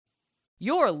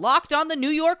You're Locked on the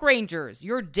New York Rangers,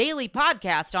 your daily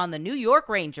podcast on the New York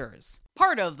Rangers.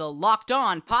 Part of the Locked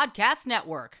On Podcast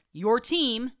Network, your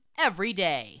team every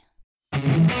day.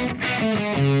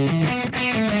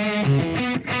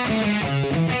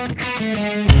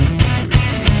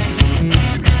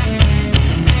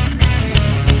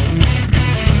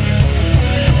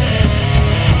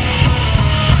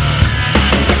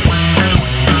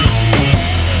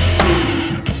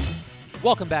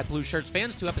 Welcome back, Blue Shirts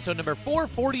fans, to episode number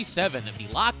 447 of the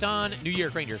Locked On New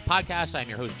York Rangers podcast. I'm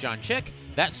your host, John Chick.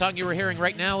 That song you were hearing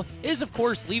right now is, of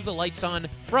course, Leave the Lights On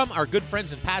from our good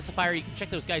friends in Pacifier. You can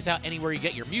check those guys out anywhere you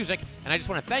get your music. And I just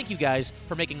want to thank you guys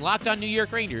for making Locked On New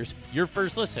York Rangers your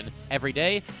first listen every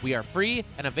day. We are free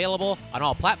and available on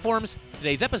all platforms.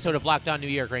 Today's episode of Locked On New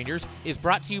York Rangers is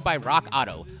brought to you by Rock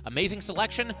Auto. Amazing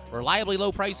selection, reliably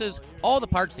low prices, all the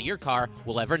parts that your car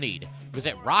will ever need.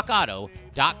 Visit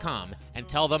rockauto.com and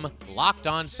tell them Locked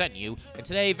On sent you. And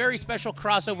today, very special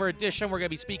crossover edition. We're going to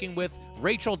be speaking with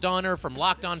Rachel Donner from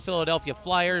Locked On Philadelphia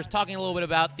Flyers, talking a little bit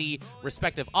about the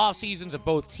respective off seasons of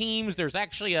both teams. There's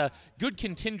actually a good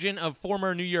contingent of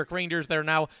former New York Rangers that are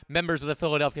now members of the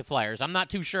Philadelphia Flyers. I'm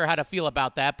not too sure how to feel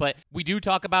about that, but we do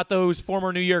talk about those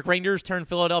former New York Rangers turned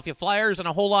Philadelphia Flyers and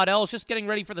a whole lot else. Just getting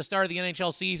ready for the start of the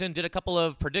NHL season. Did a couple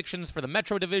of predictions for the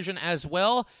Metro Division as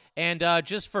well. And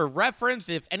just for reference,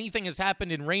 if anything has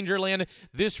happened in Rangerland,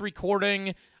 this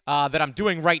recording that I'm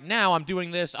doing right now, I'm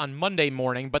doing this on Monday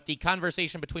morning, but the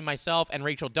conversation between myself and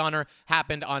Rachel Donner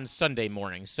happened on Sunday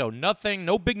morning. So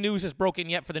no big news is broken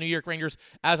yet for the New York Rangers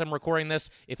as I'm recording this.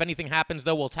 If anything happens,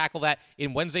 though, we'll tackle that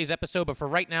in Wednesday's episode. But for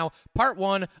right now, part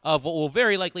one of what will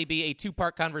very likely be a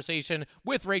two-part conversation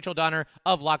with Rachel Donner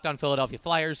of Locked On Philadelphia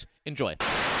Flyers. Enjoy.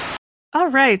 All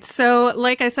right. So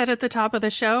like I said at the top of the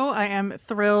show, I am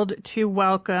thrilled to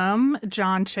welcome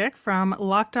John Chick from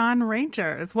Locked On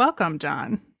Rangers. Welcome,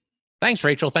 John. Thanks,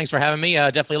 Rachel. Thanks for having me.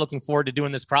 Definitely looking forward to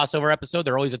doing this crossover episode.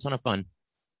 They're always a ton of fun.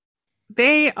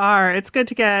 They are. It's good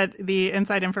to get the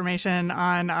inside information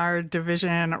on our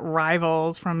division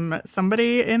rivals from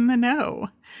somebody in the know.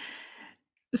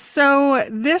 So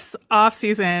this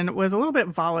offseason was a little bit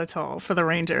volatile for the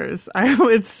Rangers, I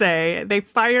would say. They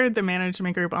fired the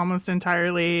management group almost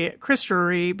entirely. Chris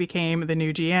Drury became the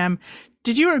new GM.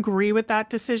 Did you agree with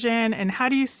that decision? And how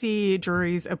do you see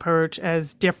Drury's approach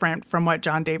as different from what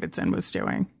John Davidson was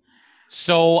doing?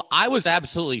 So I was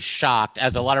absolutely shocked,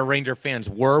 as a lot of Ranger fans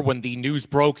were, when the news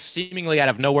broke seemingly out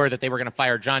of nowhere that they were going to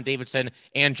fire John Davidson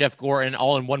and Jeff Gorton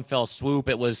all in one fell swoop.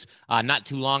 It was not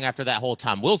too long after that whole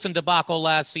Tom Wilson debacle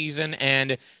last season,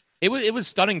 and it was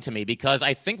stunning to me because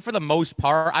I think for the most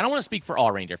part, I don't want to speak for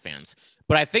all Ranger fans,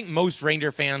 but I think most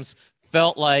Ranger fans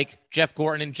felt like Jeff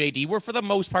Gorton and JD were, for the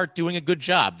most part, doing a good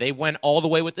job. They went all the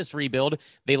way with this rebuild.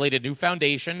 They laid a new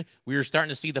foundation. We were starting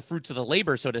to see the fruits of the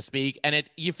labor, so to speak. And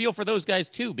you feel for those guys,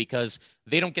 too, because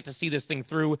they don't get to see this thing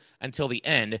through until the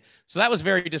end. So that was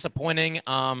very disappointing.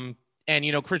 And,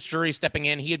 Chris Drury stepping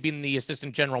in, he had been the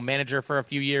assistant general manager for a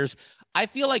few years. I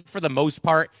feel like, for the most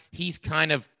part, he's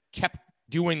kind of kept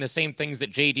doing the same things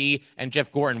that JD and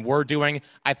Jeff Gorton were doing.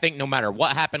 I think no matter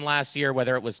what happened last year,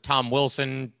 whether it was Tom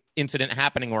Wilson incident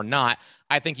happening or not,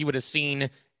 I think you would have seen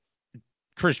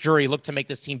Chris Drury look to make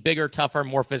this team bigger, tougher,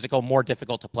 more physical, more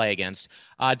difficult to play against.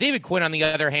 David Quinn, on the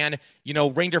other hand,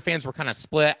 Ranger fans were kind of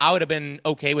split. I would have been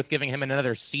okay with giving him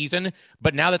another season,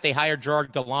 but now that they hired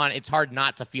Gerard Gallant, it's hard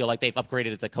not to feel like they've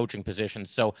upgraded at the coaching position.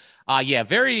 So,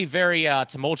 very, very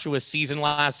tumultuous season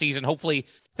last season. Hopefully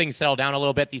things settle down a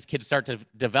little bit, these kids start to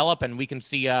develop, and we can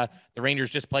see the Rangers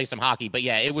just play some hockey. But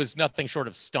yeah, it was nothing short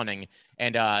of stunning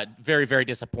and very, very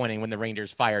disappointing when the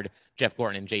Rangers fired Jeff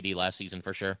Gorton and JD last season,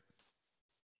 for sure.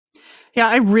 Yeah,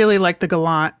 I really like the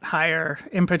Gallant hire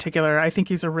in particular. I think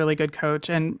he's a really good coach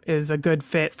and is a good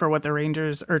fit for what the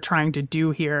Rangers are trying to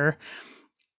do here.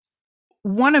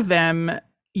 One of them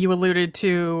you alluded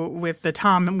to with the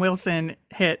Tom Wilson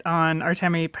hit on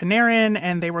Artemi Panarin,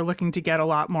 and they were looking to get a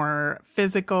lot more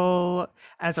physical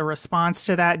as a response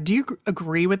to that. Do you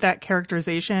agree with that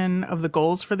characterization of the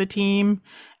goals for the team?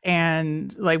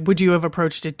 And would you have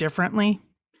approached it differently?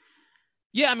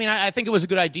 Yeah, I think it was a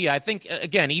good idea. I think,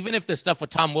 again, even if the stuff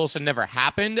with Tom Wilson never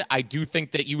happened, I do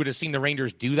think that you would have seen the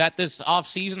Rangers do that this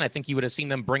offseason. I think you would have seen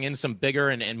them bring in some bigger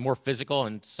and more physical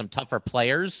and some tougher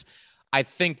players. I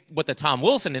think what the Tom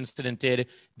Wilson incident did,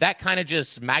 that kind of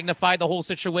just magnified the whole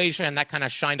situation, and that kind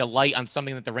of shined a light on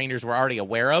something that the Rangers were already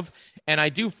aware of. And I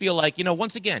do feel like,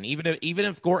 once again, even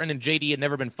if Gorton and JD had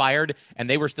never been fired and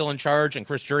they were still in charge and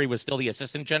Chris Drury was still the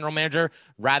assistant general manager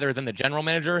rather than the general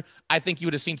manager, I think you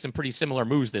would have seen some pretty similar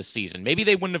moves this season. Maybe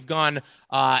they wouldn't have gone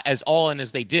as all in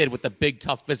as they did with the big,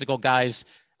 tough, physical guys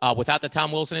without the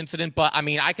Tom Wilson incident. But I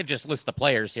mean, I could just list the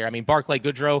players here. I mean, Barclay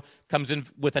Goodrow comes in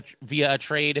via a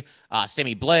trade.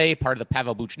 Sammy Blais, part of the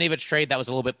Pavel Buchnevich trade. That was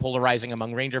a little bit polarizing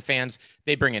among Ranger fans.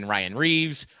 They bring in Ryan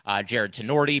Reeves, Jared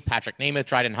Tenorti, Patrick Namath,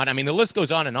 Dryden Hunt. I mean, the list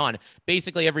goes on and on.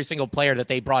 Basically, every single player that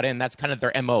they brought in, that's kind of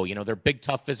their MO. They're big,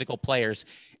 tough, physical players.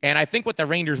 And I think what the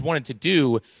Rangers wanted to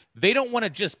do, they don't want to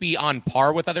just be on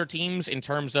par with other teams in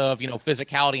terms of,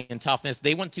 physicality and toughness.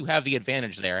 They want to have the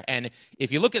advantage there. And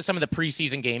if you look at some of the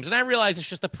preseason games, and I realize it's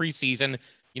just the preseason,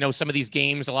 some of these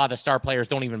games, a lot of the star players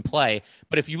don't even play.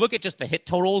 But if you look at just the hit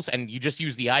totals and you just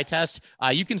use the eye test,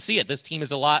 you can see it. This team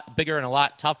is a lot bigger and a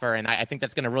lot tougher. And I think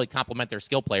that's going to really complement their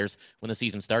skill players when the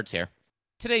season starts here.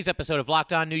 Today's episode of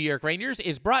Locked On New York Rangers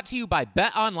is brought to you by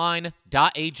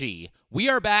BetOnline.ag. We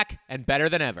are back and better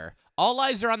than ever. All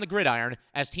eyes are on the gridiron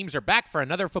as teams are back for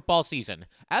another football season.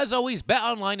 As always,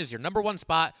 BetOnline is your number one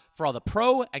spot for all the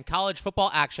pro and college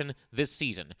football action this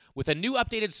season. With a new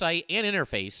updated site and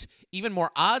interface, even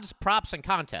more odds, props, and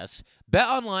contests,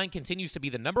 BetOnline continues to be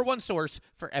the number one source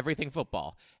for everything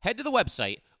football. Head to the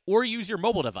website or use your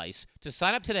mobile device to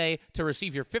sign up today to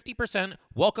receive your 50%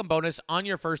 welcome bonus on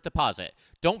your first deposit.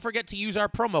 Don't forget to use our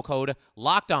promo code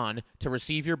LOCKEDON to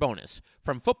receive your bonus.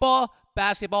 From football,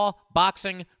 basketball,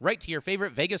 boxing, right to your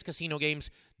favorite Vegas casino games,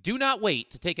 do not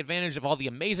wait to take advantage of all the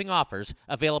amazing offers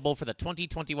available for the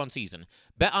 2021 season.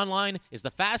 BetOnline is the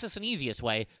fastest and easiest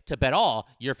way to bet all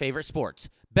your favorite sports.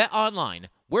 BetOnline,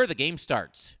 where the game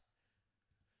starts.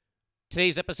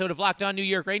 Today's episode of Locked On New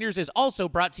York Rangers is also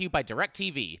brought to you by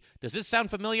DirecTV. Does this sound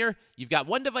familiar? You've got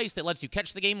one device that lets you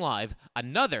catch the game live,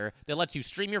 another that lets you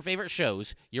stream your favorite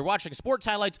shows, you're watching sports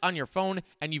highlights on your phone,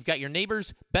 and you've got your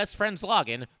neighbor's best friend's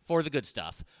login for the good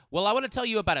stuff. Well, I want to tell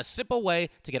you about a simple way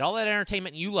to get all that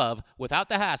entertainment you love without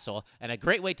the hassle, and a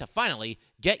great way to finally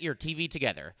get your TV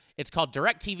together. It's called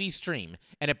DirecTV Stream,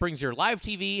 and it brings your live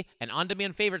TV and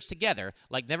on-demand favorites together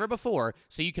like never before,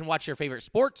 so you can watch your favorite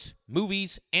sports,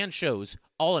 movies, and shows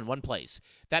all in one place.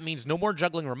 That means no more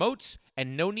juggling remotes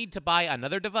and no need to buy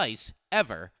another device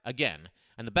ever again.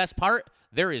 And the best part,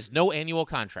 there is no annual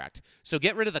contract. So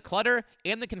get rid of the clutter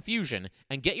and the confusion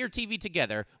and get your TV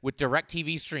together with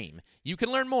DirecTV Stream. You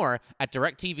can learn more at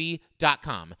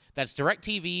directtv.com. That's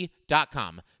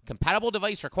directtv.com. Compatible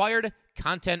device required.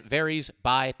 Content varies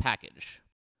by package.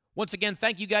 Once again,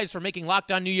 thank you guys for making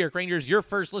Locked On New York Rangers your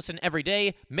first listen every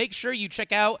day. Make sure you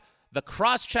check out the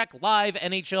Crosscheck Live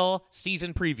NHL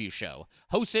Season Preview Show,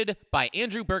 hosted by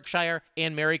Andrew Berkshire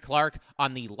and Mary Clark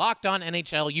on the Locked On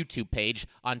NHL YouTube page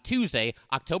on Tuesday,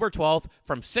 October 12th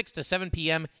from 6 to 7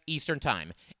 p.m. Eastern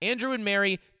Time. Andrew and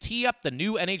Mary tee up the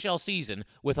new NHL season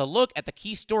with a look at the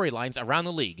key storylines around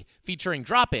the league, featuring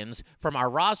drop-ins from our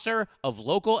roster of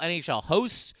local NHL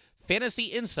hosts, fantasy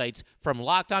insights from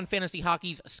Locked On Fantasy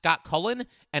Hockey's Scott Cullen,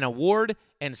 and award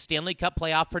and Stanley Cup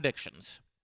playoff predictions.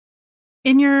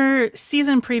 In your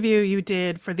season preview you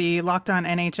did for the Locked On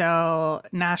NHL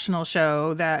national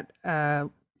show that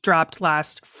dropped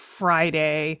last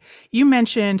Friday, you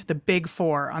mentioned the big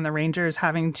four on the Rangers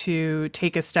having to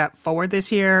take a step forward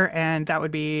this year, and that would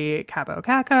be Kaapo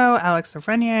Kakko, Alex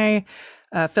Lafreniere,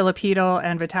 Filip Chytil,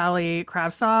 and Vitaly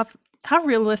Kravtsov. How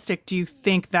realistic do you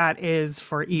think that is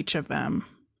for each of them?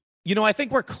 I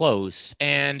think we're close,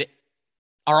 and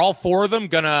are all four of them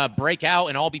going to break out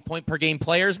and all be point-per-game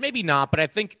players? Maybe not, but I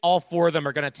think all four of them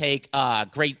are going to take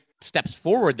great steps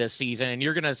forward this season, and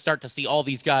you're going to start to see all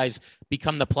these guys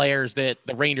become the players that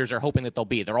the Rangers are hoping that they'll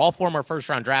be. They're all former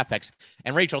first-round draft picks.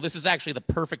 And, Rachel, this is actually the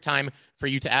perfect time for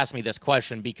you to ask me this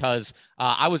question because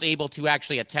I was able to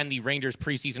actually attend the Rangers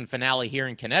preseason finale here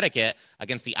in Connecticut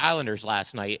against the Islanders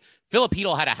last night. Filip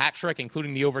Chytil had a hat trick,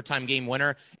 including the overtime game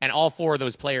winner, and all four of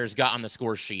those players got on the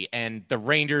score sheet. And the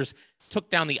Rangers took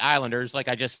down the Islanders, like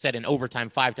I just said, in overtime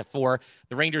 5-4.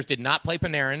 The Rangers did not play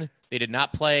Panarin. They did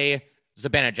not play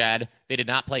Zibanejad. They did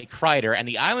not play Kreider. And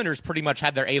the Islanders pretty much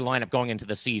had their A lineup going into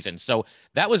the season. So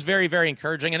that was very, very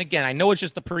encouraging. And again, I know it's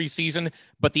just the preseason,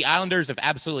 but the Islanders have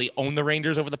absolutely owned the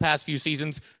Rangers over the past few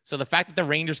seasons. So the fact that the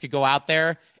Rangers could go out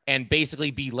there and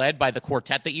basically be led by the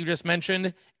quartet that you just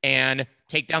mentioned and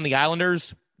take down the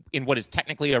Islanders in what is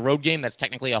technically a road game, that's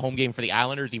technically a home game for the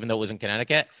Islanders, even though it was in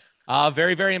Connecticut.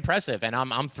 Very, very impressive, and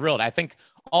I'm thrilled. I think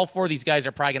all four of these guys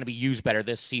are probably going to be used better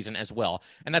this season as well.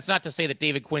 And that's not to say that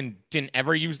David Quinn didn't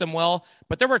ever use them well,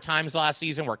 but there were times last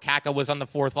season where Kakko was on the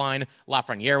fourth line,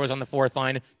 Lafreniere was on the fourth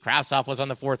line, Kravtsov was on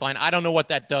the fourth line. I don't know what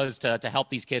that does to help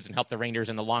these kids and help the Rangers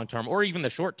in the long term or even the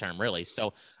short term, really.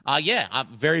 So, I'm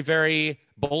very, very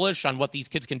bullish on what these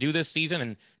kids can do this season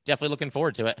and definitely looking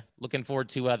forward to it. Looking forward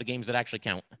to the games that actually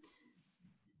count.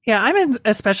 Yeah, I'm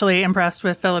especially impressed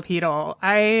with Philip Hedl.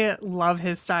 I love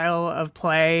his style of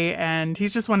play, and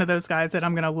he's just one of those guys that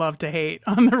I'm going to love to hate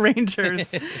on the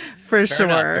Rangers for sure.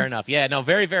 Fair enough. Yeah, no,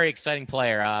 very, very exciting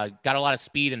player. Got a lot of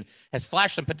speed and has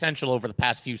flashed some potential over the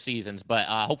past few seasons, but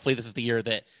hopefully this is the year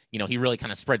that, he really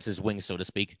kind of spreads his wings, so to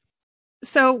speak.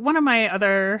 So one of my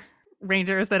other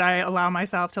Rangers that I allow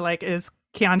myself to like is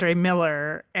K'Andre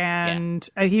Miller, and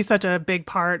he's such a big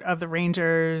part of the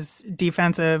Rangers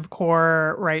defensive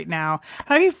core right now.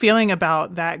 How are you feeling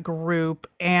about that group?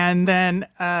 And then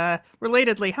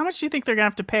relatedly, how much do you think they're going to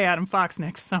have to pay Adam Fox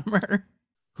next summer?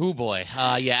 Oh boy.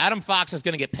 Adam Fox is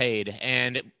going to get paid.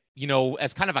 And,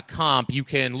 as kind of a comp, you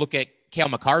can look at Cale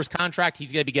Makar's contract.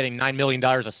 He's going to be getting $9 million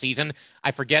a season.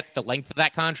 I forget the length of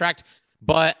that contract.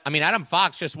 But, Adam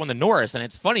Fox just won the Norris. And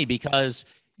it's funny because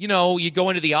you go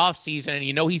into the offseason and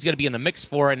he's going to be in the mix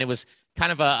for it. And it was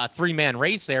kind of a three-man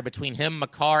race there between him,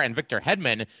 Makar, and Victor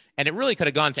Hedman. And it really could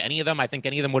have gone to any of them. I think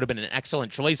any of them would have been an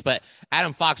excellent choice, but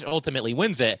Adam Fox ultimately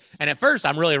wins it. And at first,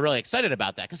 I'm really, really excited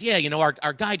about that because,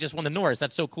 our guy just won the Norris.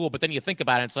 That's so cool. But then you think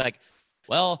about it, it's like,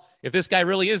 well, if this guy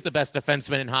really is the best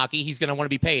defenseman in hockey, he's going to want to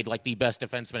be paid like the best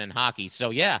defenseman in hockey.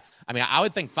 So, I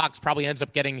would think Fox probably ends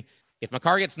up getting – if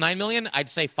Makar gets $9 million, I'd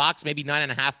say Fox maybe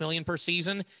 $9.5 million per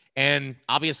season. And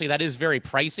obviously that is very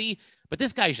pricey, but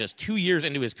this guy's just 2 years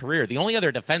into his career. The only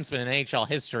other defenseman in NHL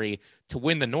history to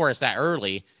win the Norris that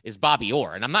early is Bobby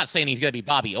Orr. And I'm not saying he's going to be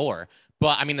Bobby Orr,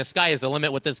 but the sky is the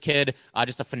limit with this kid.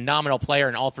 Just a phenomenal player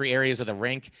in all three areas of the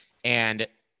rink. And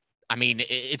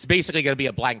it's basically going to be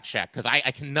a blank check because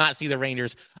I cannot see the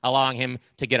Rangers allowing him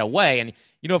to get away. And,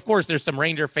 of course, there's some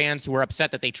Ranger fans who are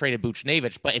upset that they traded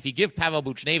Buchnevich. But if you give Pavel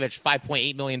Buchnevich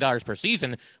 $5.8 million per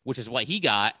season, which is what he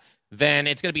got, then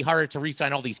it's going to be harder to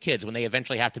re-sign all these kids when they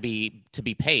eventually have to be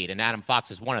paid. And Adam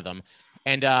Fox is one of them.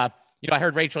 And, I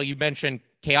heard, Rachel, you mentioned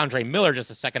K'Andre Miller just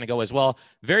a second ago as well.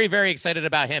 Very, very excited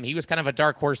about him. He was kind of a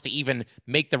dark horse to even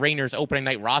make the Rangers opening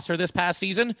night roster this past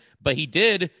season, but he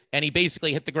did, and he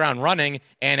basically hit the ground running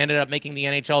and ended up making the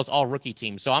NHL's all-rookie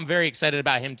team. So I'm very excited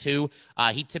about him too.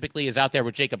 He typically is out there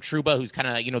with Jacob Trouba, who's kind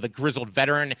of, the grizzled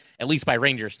veteran, at least by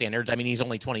Ranger standards. He's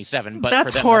only 27. But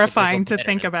that's horrifying to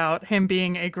think about him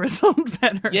being a grizzled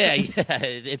veteran. Yeah,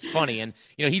 it's funny. And,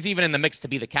 he's even in the mix to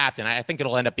be the captain. I think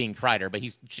it'll end up being Kreider, but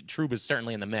Trouba's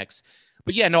certainly in the mix.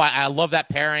 But I love that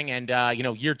pairing. And,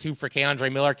 year two for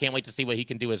K'Andre Miller. Can't wait to see what he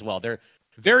can do as well. They're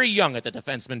very young at the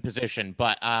defenseman position,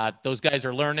 but those guys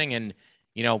are learning and,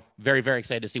 very, very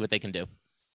excited to see what they can do.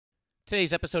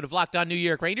 Today's episode of Locked On New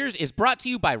York Rangers is brought to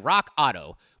you by Rock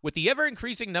Auto. With the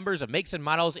ever-increasing numbers of makes and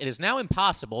models, it is now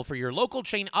impossible for your local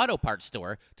chain auto parts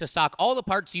store to stock all the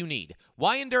parts you need.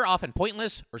 Why endure often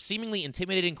pointless or seemingly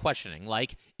intimidating questioning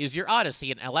like, is your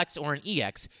Odyssey an LX or an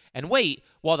EX? And wait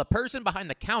while the person behind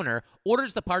the counter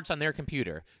orders the parts on their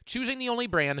computer, choosing the only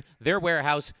brand their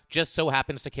warehouse just so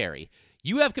happens to carry.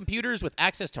 You have computers with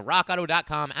access to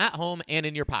RockAuto.com at home and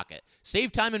in your pocket.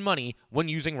 Save time and money when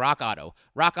using Rock Auto.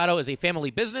 Rock Auto is a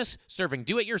family business serving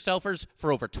do-it-yourselfers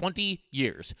for over 20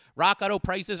 years. Rock Auto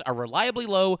prices are reliably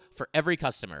low for every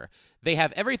customer. They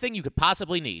have everything you could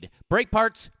possibly need. Brake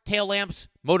parts, tail lamps,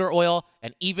 motor oil,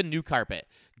 and even new carpet.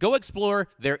 Go explore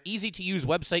their easy-to-use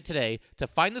website today to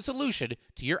find the solution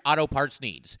to your auto parts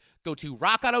needs. Go to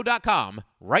rockauto.com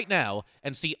right now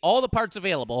and see all the parts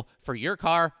available for your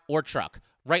car or truck.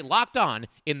 Write Locked On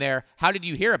in their How Did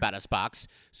You Hear About Us box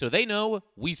so they know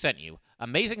we sent you.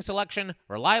 Amazing selection,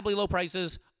 reliably low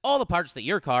prices, all the parts that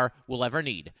your car will ever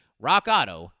need.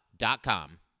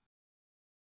 rockauto.com.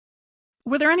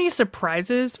 Were there any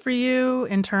surprises for you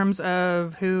in terms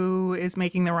of who is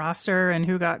making the roster and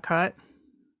who got cut?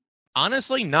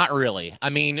 Honestly, not really.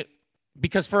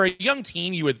 Because for a young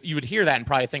team, you would hear that and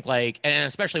probably think and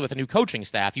especially with a new coaching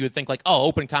staff, you would think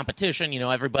open competition,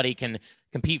 everybody can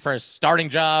compete for a starting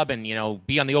job and,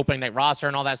 be on the opening night roster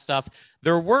and all that stuff.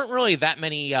 There weren't really that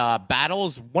many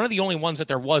battles. One of the only ones that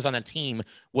there was on the team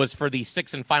was for the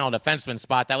sixth and final defenseman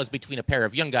spot. That was between a pair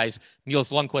of young guys,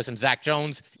 Niels Lundqvist and Zach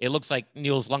Jones. It looks like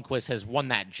Niels Lundqvist has won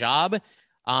that job.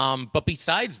 But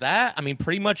besides that,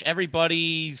 pretty much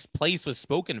everybody's place was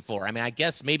spoken for. I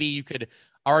guess maybe you could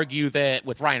argue that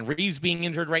with Ryan Reeves being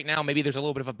injured right now, maybe there's a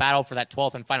little bit of a battle for that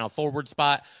 12th and final forward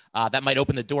spot. That might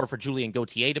open the door for Julien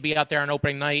Gauthier to be out there on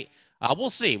opening night. We'll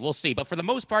see. But for the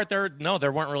most part, there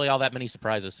weren't really all that many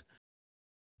surprises.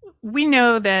 We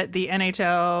know that the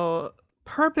NHL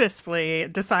purposefully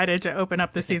decided to open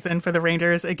up the season for the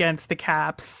Rangers against the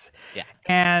Caps. Yeah.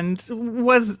 And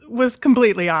was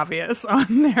completely obvious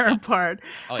on their part.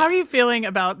 How are you feeling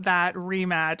about that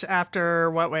rematch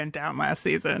after what went down last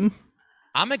season?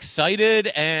 I'm excited,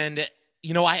 and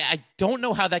I don't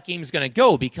know how that game's going to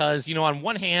go because, on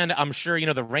one hand, I'm sure,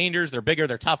 the Rangers, they're bigger,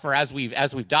 they're tougher as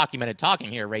we've documented talking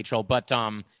here, Rachel. But,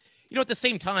 at the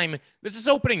same time, this is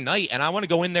opening night and I want to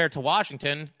go in there to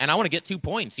Washington and I want to get 2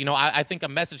 points. I think a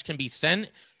message can be sent.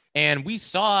 And we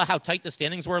saw how tight the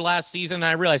standings were last season. And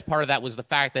I realized part of that was the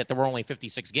fact that there were only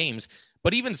 56 games.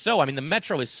 But even so, the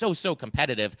Metro is so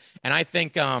competitive. And I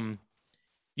think,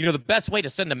 the best way to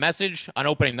send a message on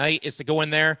opening night is to go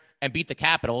in there and beat the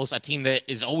Capitals, a team that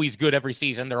is always good every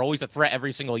season. They're always a threat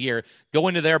every single year. Go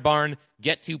into their barn,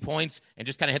 get 2 points, and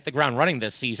just kind of hit the ground running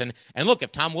this season. And look,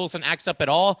 if Tom Wilson acts up at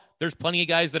all, there's plenty of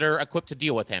guys that are equipped to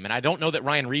deal with him. And I don't know that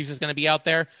Ryan Reeves is going to be out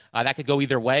there. That could go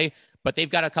either way. But they've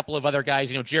got a couple of other guys.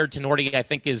 Jared Tenorti, I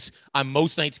think, is on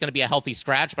most nights going to be a healthy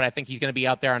scratch, but I think he's going to be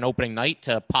out there on opening night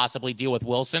to possibly deal with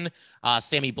Wilson.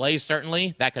 Sammy Blaze,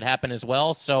 certainly. That could happen as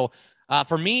well. So,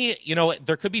 for me,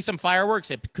 there could be some fireworks.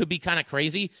 It could be kind of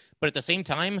crazy. But at the same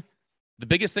time, the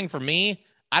biggest thing for me,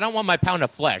 I don't want my pound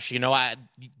of flesh.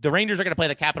 The Rangers are going to play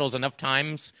the Capitals enough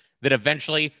times that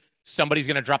eventually somebody's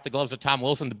going to drop the gloves of Tom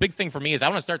Wilson. The big thing for me is I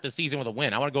want to start the season with a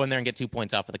win. I want to go in there and get 2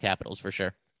 points off of the Capitals for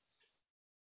sure.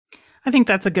 I think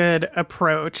that's a good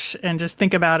approach, and just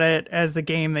think about it as the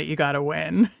game that you got to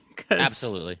win.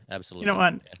 Absolutely. You don't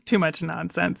want too much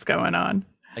nonsense going on.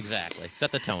 Exactly.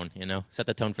 Set the tone, set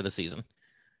the tone for the season.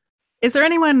 Is there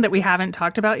anyone that we haven't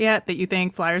talked about yet that you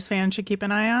think Flyers fans should keep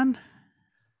an eye on?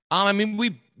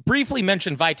 We briefly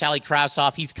mentioned Vitaly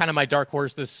Kravtsov. He's kind of my dark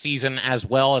horse this season as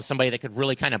well, as somebody that could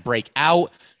really kind of break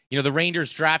out. The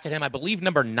Rangers drafted him, I believe,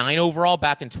 number 9 overall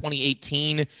back in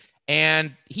 2018.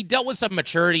 And he dealt with some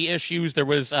maturity issues. There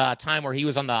was a time where he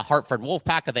was on the Hartford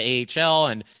Wolfpack of the AHL,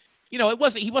 and he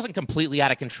wasn't completely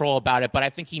out of control about it, but I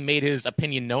think he made his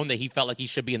opinion known that he felt like he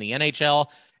should be in the NHL.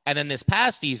 And then this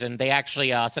past season, they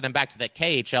actually sent him back to the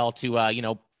KHL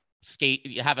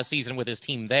to have a season with his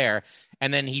team there.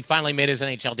 And then he finally made his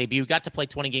NHL debut, got to play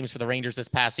 20 games for the Rangers this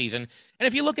past season. And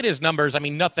if you look at his numbers,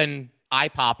 nothing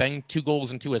eye-popping, 2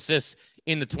 goals and 2 assists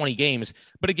in the 20 games.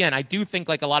 But again, I do think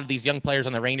like a lot of these young players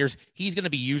on the Rangers, he's going to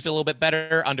be used a little bit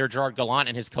better under Gerard Gallant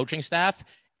and his coaching staff.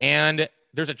 And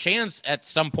there's a chance at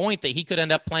some point that he could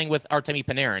end up playing with Artemi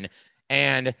Panarin.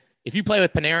 And if you play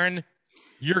with Panarin,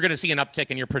 you're going to see an uptick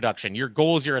in your production. Your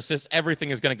goals, your assists,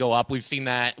 everything is going to go up. We've seen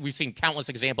that. We've seen countless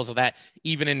examples of that,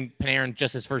 even in Panarin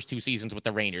just his first 2 seasons with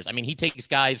the Rangers. He takes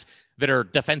guys that are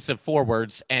defensive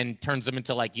forwards and turns them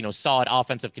into solid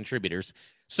offensive contributors.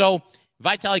 So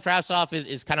Vitaly Kravtsov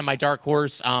is kind of my dark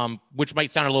horse, which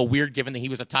might sound a little weird given that he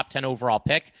was a top 10 overall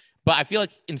pick. But I feel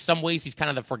like in some ways he's kind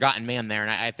of the forgotten man there, and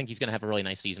I think he's going to have a really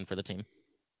nice season for the team.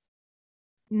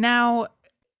 Now,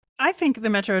 I think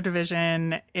the Metro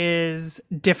Division is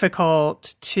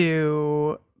difficult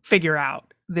to figure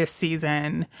out this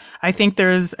season. I think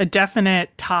there's a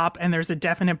definite top and there's a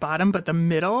definite bottom, but the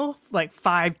middle,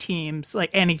 5 teams,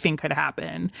 anything could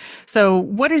happen. So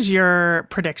what is your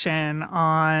prediction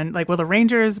on, will the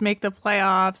Rangers make the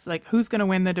playoffs? Who's going to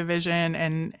win the division,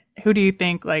 and who do you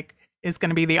think, is going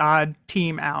to be the odd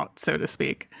team out, so to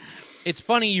speak? It's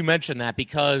funny you mentioned that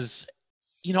because,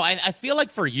 I feel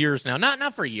like for years now,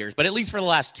 not for years, but at least for the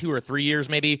last 2 or 3 years,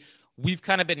 maybe, we've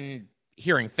kind of been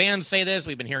hearing fans say this.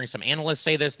 We've been hearing some analysts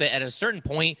say this, that at a certain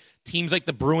point, teams like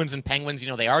the Bruins and Penguins,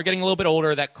 they are getting a little bit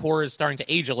older. That core is starting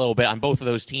to age a little bit on both of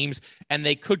those teams, and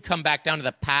they could come back down to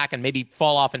the pack and maybe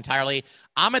fall off entirely.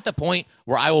 I'm at the point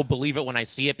where I will believe it when I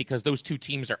see it because those 2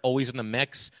 teams are always in the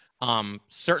mix.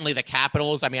 Certainly the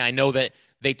Capitals. I know that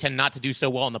they tend not to do so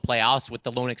well in the playoffs, with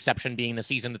the lone exception being the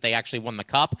season that they actually won the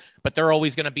Cup, but they're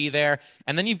always going to be there.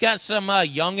 And then you've got some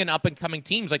young and up-and-coming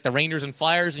teams like the Rangers and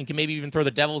Flyers, and you can maybe even throw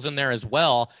the Devils in there as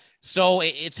well. So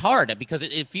it's hard because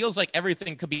it feels like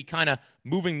everything could be kind of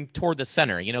moving toward the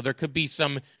center. There could be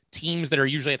some teams that are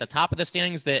usually at the top of the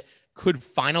standings that could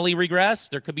finally regress.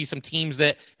 There could be some teams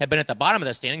that have been at the bottom of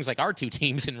the standings, like our 2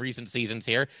 teams in recent seasons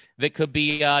here, that could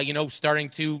be, starting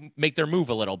to make their move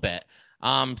a little bit.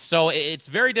 So it's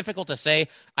very difficult to say.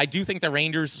 I do think the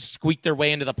Rangers squeak their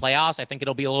way into the playoffs. I think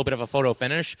it'll be a little bit of a photo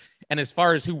finish. And as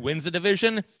far as who wins the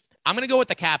division, I'm going to go with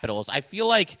the Capitals. I feel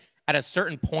like at a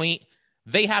certain point,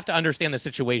 they have to understand the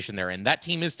situation they're in. That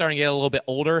team is starting to get a little bit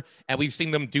older, and we've seen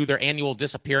them do their annual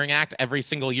disappearing act every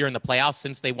single year in the playoffs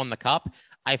since they won the Cup.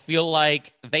 I feel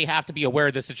like they have to be aware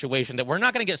of the situation, that we're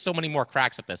not going to get so many more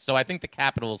cracks at this. So I think the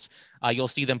Capitals, you'll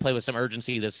see them play with some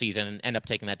urgency this season and end up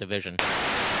taking that division.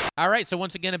 All right, so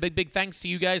once again, a big thanks to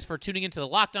you guys for tuning into the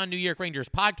Locked On New York Rangers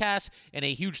podcast, and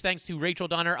a huge thanks to Rachel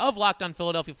Donner of Locked On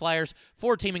Philadelphia Flyers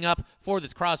for teaming up for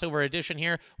this crossover edition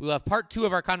here. We'll have part 2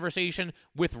 of our conversation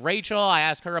with Rachel. I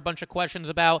asked her a bunch of questions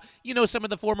about, some of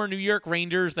the former New York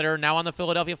Rangers that are now on the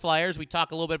Philadelphia Flyers. We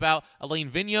talk a little bit about Alain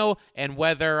Vigneault and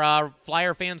whether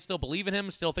Flyer fans still believe in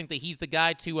him, still think that he's the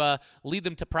guy to lead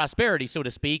them to prosperity, so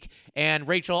to speak. And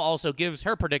Rachel also gives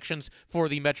her predictions for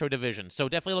the Metro Division. So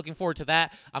definitely looking forward to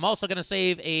that. I'm also going to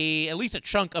save at least a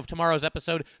chunk of tomorrow's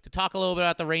episode to talk a little bit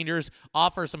about the Rangers,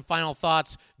 offer some final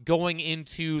thoughts going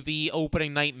into the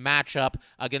opening night matchup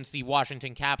against the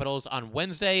Washington Capitals on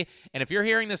Wednesday. And if you're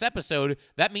hearing this episode,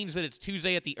 that means that it's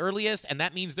Tuesday at the earliest, and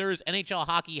that means there is NHL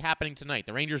hockey happening tonight.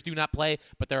 The Rangers do not play,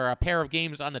 but there are a pair of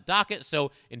games on the docket, so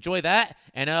enjoy that.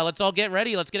 And let's all get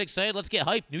ready. Let's get excited. Let's get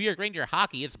hyped. New York Ranger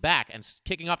hockey, it's back and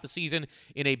kicking off the season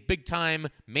in a big-time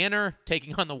manner,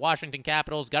 taking on the Washington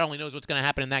Capitals. God only knows what's going to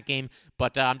happen in that game,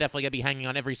 but I'm definitely going to be hanging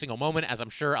on every single moment, as I'm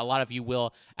sure a lot of you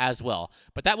will as well.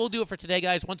 But that will do it for today,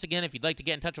 guys. Once again, if you'd like to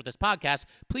get in touch with this podcast,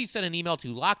 please send an email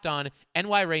to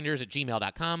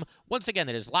lockedonnyrangers@gmail.com. Once again,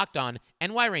 that is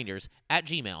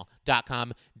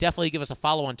lockedonnyrangers@gmail.com. Definitely give us a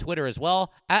follow on Twitter as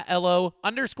well,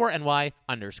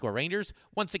 @LO_NY_Rangers.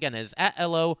 Once again, that is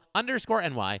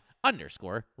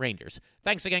 @LO_NY_Rangers.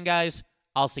 Thanks again, guys.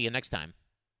 I'll see you next time.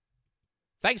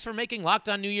 Thanks for making Locked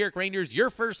On New York Rangers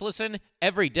your first listen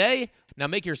every day. Now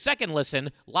make your second listen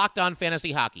Locked On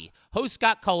Fantasy Hockey. Host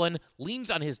Scott Cullen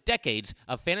leans on his decades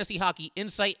of fantasy hockey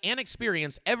insight and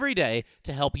experience every day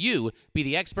to help you be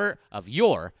the expert of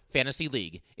your fantasy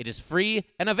league. It is free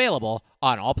and available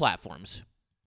on all platforms.